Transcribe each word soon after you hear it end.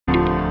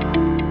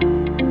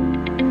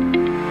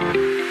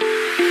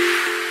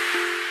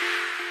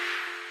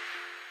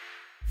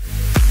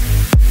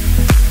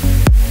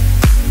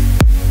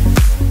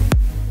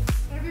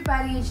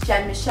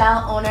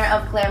Michelle, owner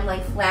of Glam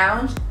Life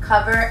Lounge,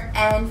 cover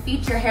and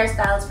feature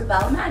hairstylist for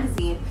Bella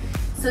Magazine.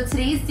 So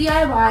today's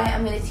DIY,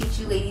 I'm going to teach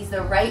you ladies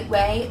the right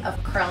way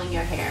of curling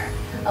your hair.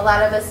 A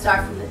lot of us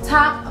start from the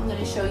top. I'm going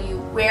to show you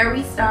where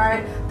we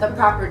start, the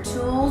proper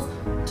tools,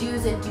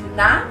 do's and do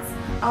nots,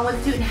 on what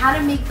to do and how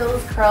to make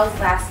those curls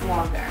last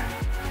longer.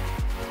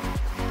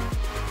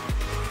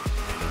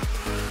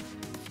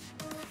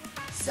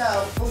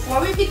 So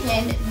before we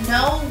begin,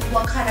 know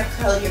what kind of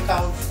curl you're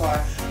going for.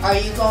 Are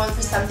you going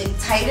for something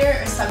tighter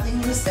or something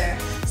looser?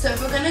 So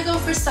if we're going to go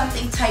for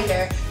something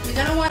tighter, you're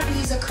going to want to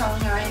use a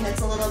curling iron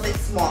that's a little bit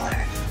smaller.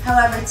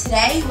 However,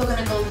 today we're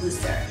going to go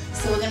looser.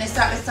 So we're going to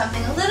start with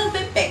something a little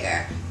bit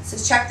bigger. So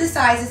check the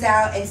sizes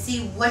out and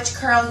see which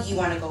curl you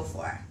want to go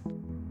for.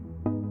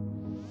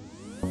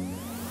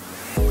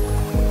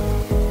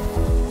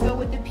 So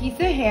with the piece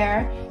of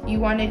hair, you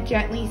want to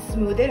gently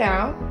smooth it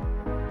out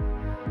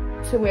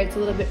to where it's a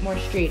little bit more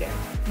straighter.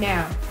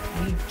 Now,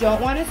 you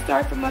don't want to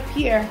start from up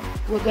here.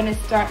 We're going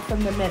to start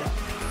from the middle.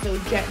 So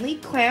gently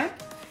clamp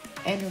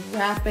and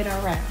wrap it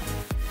around.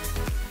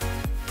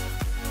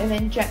 And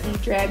then gently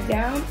drag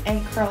down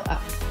and curl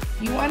up.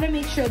 You want to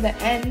make sure the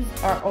ends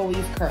are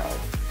always curled.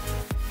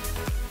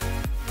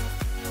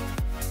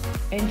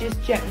 And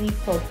just gently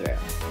pull through.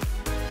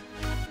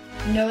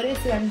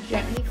 Notice that I'm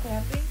gently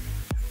clamping.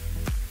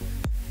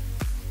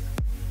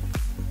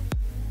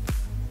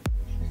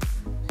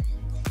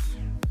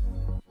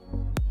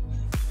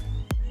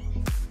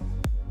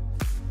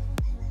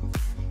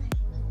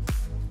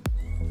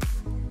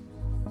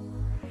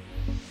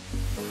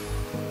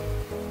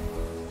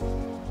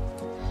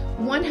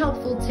 One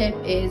helpful tip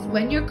is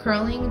when you're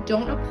curling,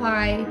 don't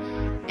apply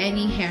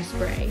any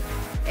hairspray.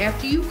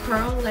 After you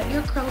curl, let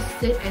your curls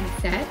sit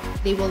and set.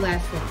 They will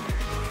last longer.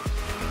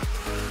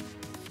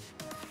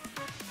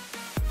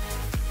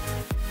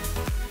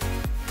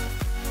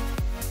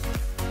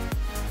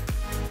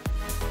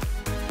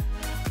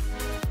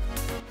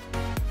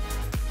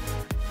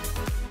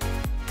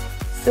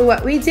 So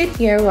what we did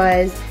here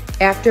was,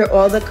 after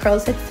all the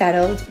curls had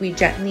settled, we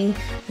gently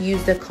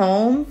used a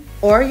comb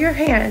or your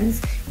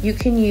hands you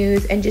can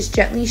use and just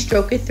gently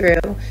stroke it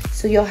through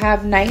so you'll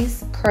have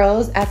nice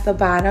curls at the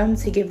bottom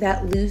to give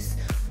that loose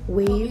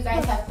wave. Hope you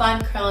guys have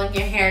fun curling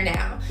your hair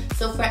now.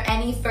 So for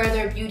any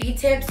further beauty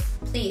tips,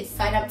 please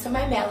sign up to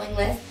my mailing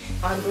list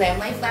on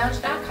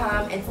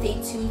glamlifelounge.com and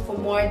stay tuned for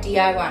more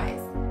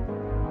DIYs.